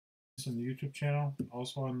on the YouTube channel,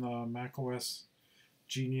 also on the macOS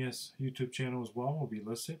Genius YouTube channel as well, will be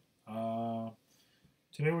listed.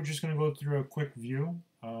 Today we're just going to go through a quick view.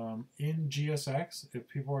 In GSX, if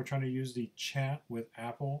people are trying to use the chat with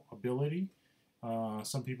Apple ability,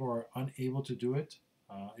 some people are unable to do it.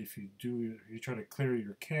 If you try to clear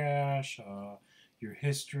your cache, your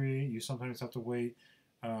history, you sometimes have to wait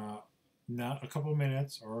not a couple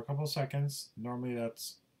minutes or a couple seconds. Normally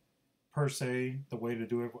that's per se the way to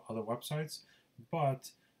do it with other websites,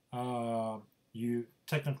 but you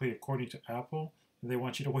technically, according to Apple, they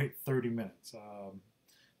want you to wait 30 minutes.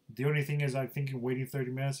 The only thing is, I think waiting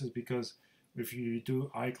 30 minutes is because if you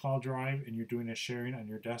do iCloud Drive and you're doing a sharing on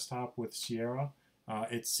your desktop with Sierra,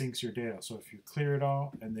 it syncs your data. So if you clear it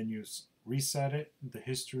all and then you reset it, the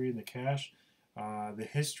history and the cache, the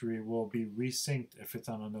history will be resynced if it's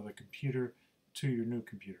on another computer to your new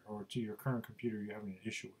computer or to your current computer you're having an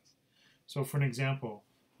issue with. So for an example,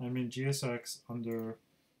 I'm in GSX under,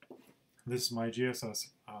 this is my GSX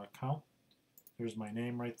account. There's my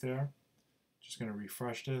name right there. Just going to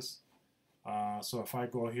refresh this. So if I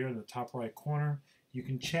go here in the top right corner, you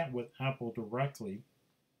can chat with Apple directly.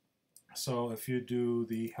 So if you do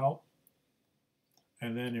the help,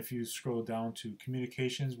 and then if you scroll down to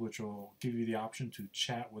communications, which will give you the option to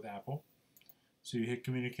chat with Apple. So you hit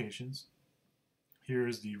communications.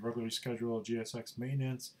 Here's the regularly scheduled GSX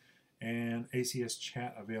maintenance and ACS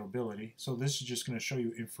chat availability. So this is just going to show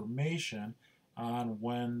you information on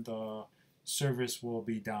when the service will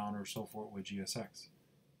be down or so forth with GSX.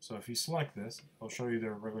 So if you select this, it'll show you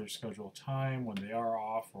their regular scheduled time, when they are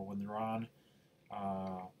off or when they're on,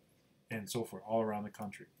 and so forth, all around the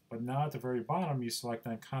country. But now at the very bottom, you select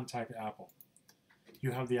on Contact Apple.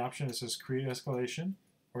 You have the option that says Create Escalation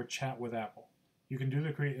or Chat with Apple. You can do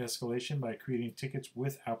the Create Escalation by creating tickets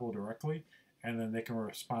with Apple directly, and then they can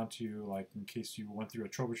respond to you, like in case you went through a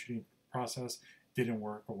troubleshooting process, didn't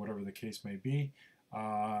work, or whatever the case may be.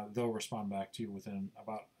 They'll respond back to you within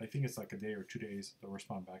about, I think it's like a day or 2 days, they'll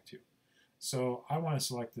respond back to you. So I want to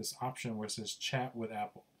select this option where it says Chat with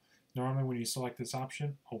Apple. Normally when you select this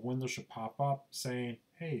option, a window should pop up saying,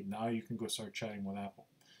 hey, now you can go start chatting with Apple.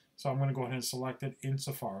 So I'm going to go ahead and select it in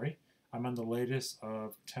Safari. I'm on the latest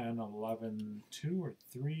of 10.11.2 or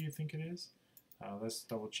 3, I think it is. Let's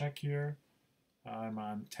double check here. I'm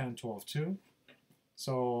on 10.12.2.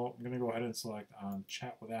 So I'm going to go ahead and select on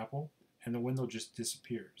Chat with Apple, and the window just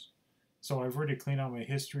disappears. So I've already cleaned out my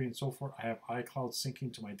history and so forth. I have iCloud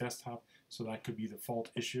syncing to my desktop, so that could be the fault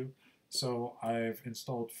issue. So I've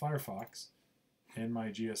installed Firefox in my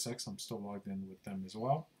GSX. I'm still logged in with them as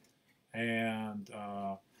well. And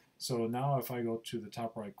so now if I go to the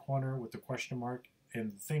top right corner with the question mark,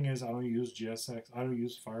 and the thing is, I don't use GSX, I don't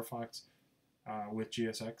use Firefox with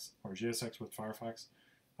GSX or GSX with Firefox.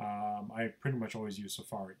 I pretty much always use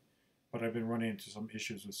Safari, but I've been running into some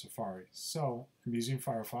issues with Safari. So I'm using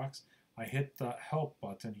Firefox. I hit the help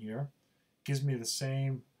button here. It gives me the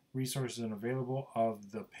same resources and available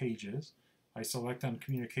of the pages. I select on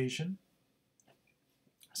communication,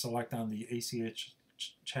 select on the ACH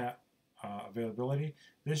chat availability.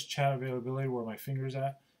 This chat availability where my finger's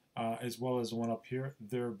at, as well as the one up here,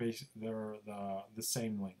 they're the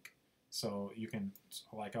same link. So you can,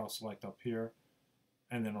 like, I'll select up here,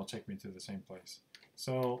 and then it'll take me to the same place.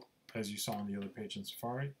 So as you saw on the other page in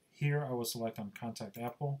Safari, here I will select on Contact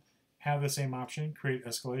Apple, have the same option, Create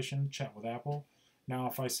Escalation, Chat with Apple. Now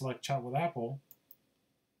if I select Chat with Apple,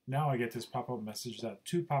 now I get this pop-up message that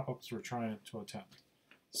 2 pop-ups were trying to attempt.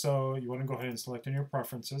 So you want to go ahead and select in your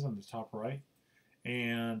preferences on the top right,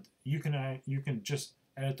 and you can just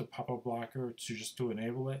edit the pop-up blocker to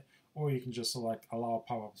enable it, or you can just select Allow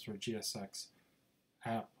Pop-ups for GSX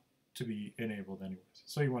app to be enabled anyways.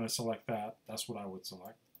 So you want to select that. That's what I would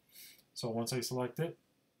select. So once I select it,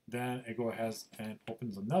 then it goes ahead and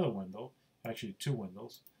opens another window, actually 2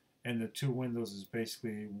 windows. And the 2 windows is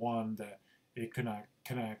basically one that it cannot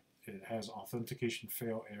connect, it has authentication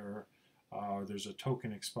fail error, there's a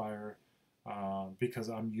token expire. Because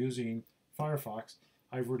I'm using Firefox,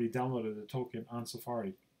 I've already downloaded the token on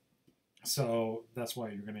Safari. So that's why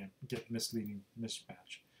you're going to get misleading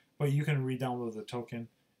mismatch. But you can re-download the token,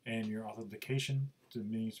 and your authentication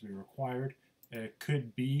needs to be required. It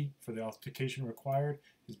could be for the authentication required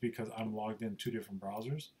is because I'm logged in 2 different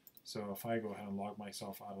browsers. So if I go ahead and log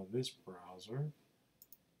myself out of this browser,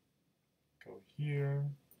 go here,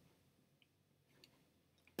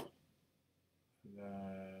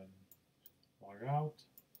 then log out,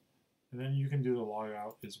 and then you can do the log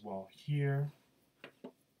out as well here,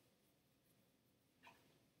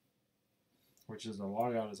 which is the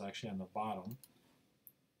logout is actually on the bottom.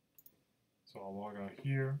 So I'll log out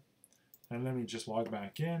here, and let me just log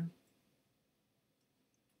back in.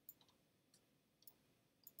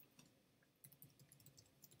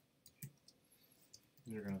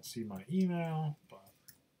 you're going to see my email, but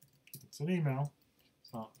it's an email.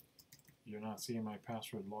 It's not, you're not seeing my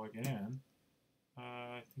password logging in.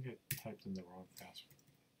 I think I typed in the wrong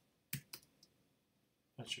password.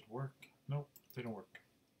 That should work. Nope, didn't work.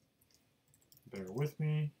 Bear with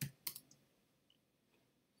me.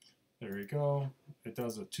 There we go. It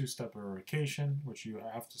does a two-step verification, which you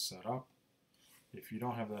have to set up. If you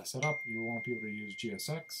don't have that set up, you won't be able to use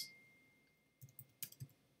GSX.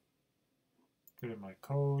 Put in my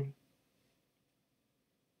code.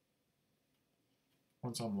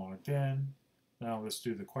 Once I'm logged in, now let's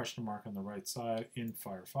do the question mark on the right side in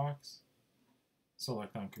Firefox.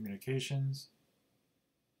 Select on communications.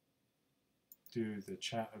 Do the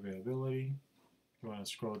chat availability. You want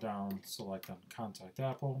to scroll down, select on contact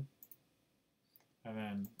Apple, and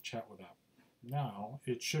then chat with Apple. Now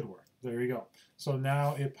it should work. There you go. So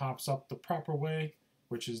now it pops up the proper way,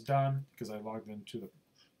 which is done because I logged into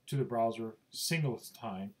the browser single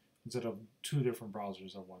time instead of two different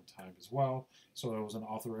browsers at one time as well. So it was an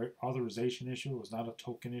authorization issue. It was not a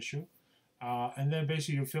token issue. And then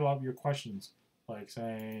basically you fill out your questions, like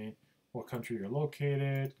saying what country you're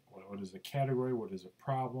located, what is the category, what is the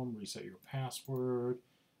problem, reset your password,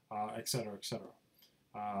 etc., etc.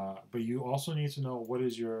 But you also need to know what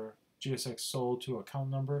is your GSX sold to account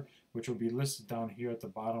number, which will be listed down here at the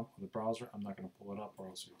bottom of the browser. I'm not going to pull it up or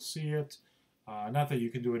else you'll see it. Not that you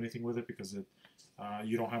can do anything with it because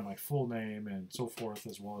you don't have my full name and so forth,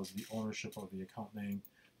 as well as the ownership of the account name.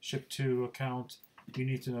 Ship to account, you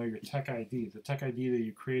need to know your tech ID, the tech ID that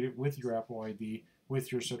you created with your Apple ID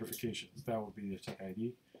with your certifications. That would be the tech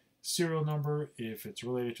ID. Serial number, if it's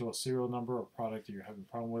related to a serial number or product that you're having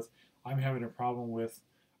a problem with. I'm having a problem with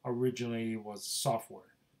originally was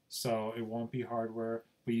software. So it won't be hardware,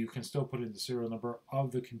 but you can still put in the serial number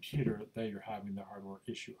of the computer that you're having the hardware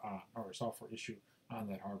issue on, or software issue on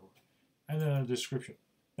that hardware. And then a description.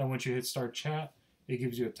 Then once you hit start chat, it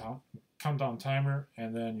gives you a countdown timer,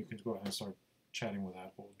 and then you can go ahead and start chatting with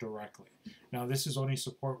Apple directly. Now this is only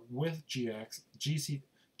support with GSX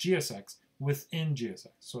within GSX.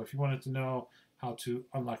 So if you wanted to know how to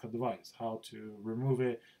unlock a device, how to remove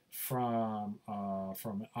it from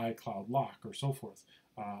iCloud lock or so forth,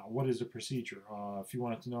 what is the procedure? If you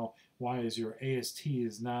wanted to know why is your AST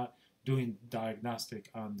is not doing diagnostic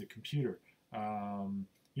on the computer,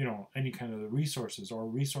 you know, any kind of the resources or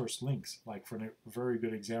resource links, like for a very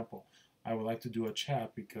good example, I would like to do a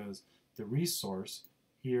chat because the resource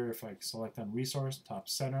here, if I select on resource, top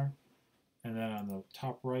center, and then on the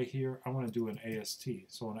top right here, I want to do an AST.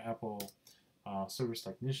 So an Apple service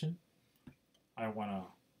technician, I want to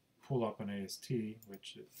pull up an AST,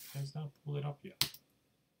 which it has not pulled it up yet.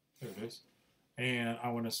 There it is. And I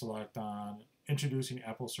want to select on introducing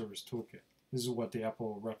Apple Service Toolkit. This is what the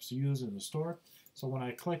Apple reps use in the store. So when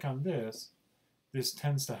I click on this, this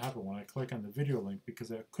tends to happen when I click on the video link,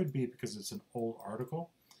 because it could be because it's an old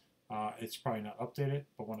article. It's probably not updated,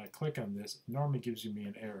 but when I click on this, it normally gives me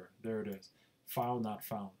an error. There it is, file not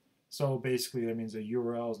found. So basically that means the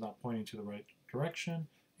URL is not pointing to the right direction,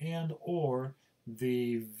 and or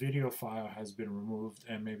the video file has been removed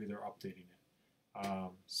and maybe they're updating it.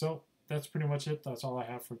 So that's pretty much it. That's all I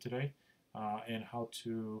have for today, and how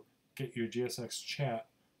to get your GSX chat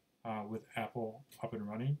with Apple up and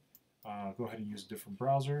running. Go ahead and use a different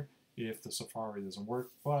browser if the Safari doesn't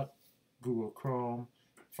work, but Google Chrome,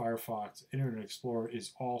 Firefox, Internet Explorer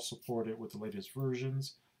is all supported with the latest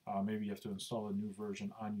versions. Maybe you have to install a new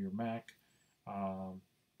version on your Mac.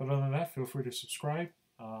 But other than that, feel free to subscribe.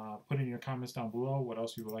 Put in your comments down below what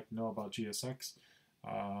else you would like to know about GSX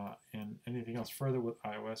and anything else further with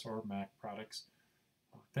iOS or Mac products.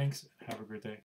 Thanks. Have a great day.